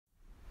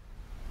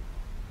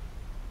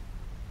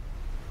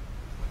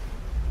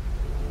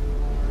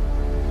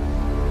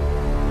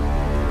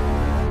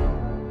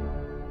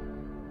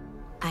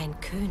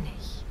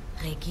König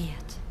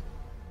regiert.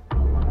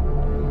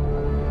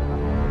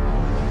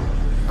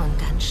 Und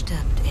dann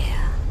stirbt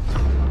er.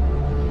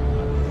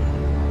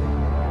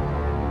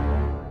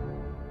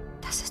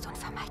 Das ist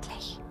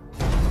unvermeidlich.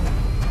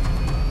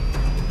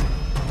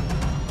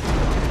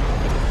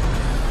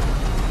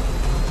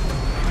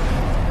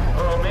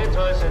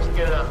 Prometheus ist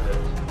gelandet.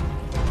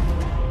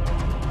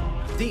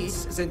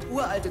 Dies sind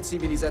uralte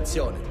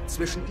Zivilisationen.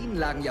 Zwischen ihnen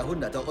lagen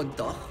Jahrhunderte und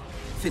doch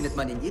findet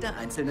man in jeder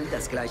einzelnen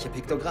das gleiche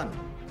Piktogramm.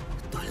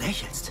 Du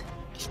lächelst.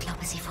 Ich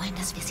glaube, sie wollen,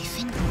 dass wir sie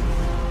finden.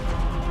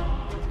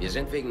 Wir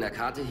sind wegen der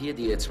Karte hier,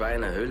 die ihr zwei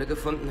in der Höhle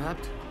gefunden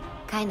habt?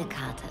 Keine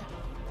Karte.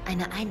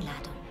 Eine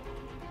Einladung.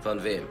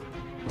 Von wem?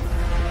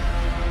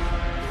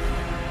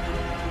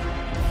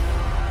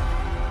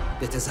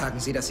 Bitte sagen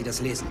Sie, dass Sie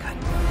das lesen können.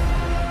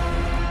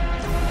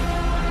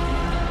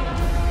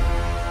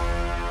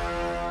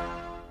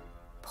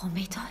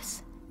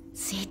 Prometheus,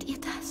 seht ihr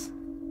das?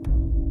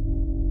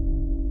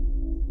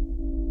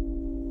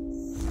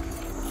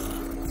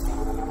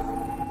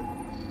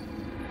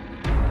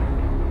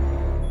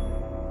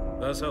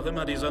 Was auch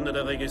immer die Sonde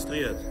da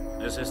registriert,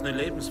 es ist eine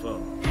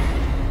Lebensform.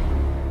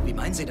 Wie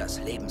meinen Sie das,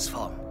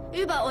 Lebensform?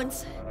 Über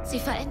uns. Sie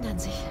verändern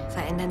sich.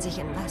 Verändern sich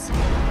in was?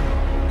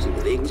 Sie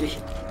bewegen sich.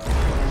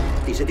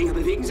 Diese Dinge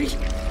bewegen sich.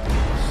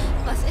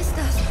 Was ist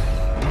das?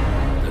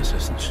 Das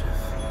ist ein Schiff.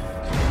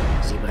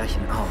 Sie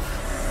brechen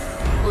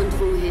auf. Und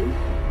wohin?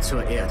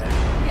 Zur Erde.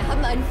 Wir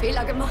haben einen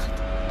Fehler gemacht.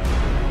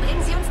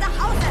 Bringen Sie uns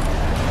nach Hause!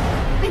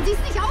 Wenn Sie es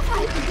nicht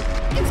aufhalten,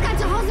 gibt es kein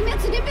Zuhause mehr,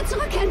 zu dem wir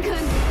zurückkehren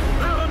können.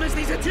 Warum ist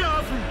diese Tür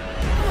offen?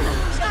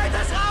 Schneid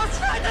das raus!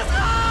 Schneid das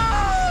raus!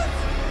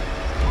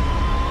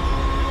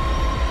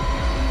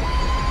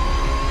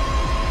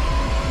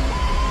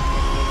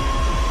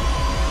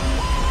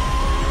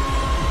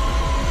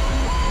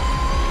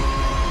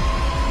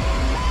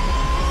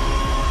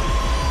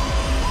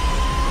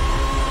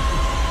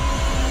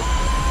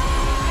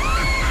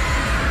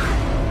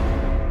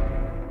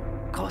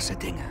 Große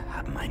Dinge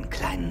haben einen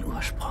kleinen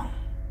Ursprung.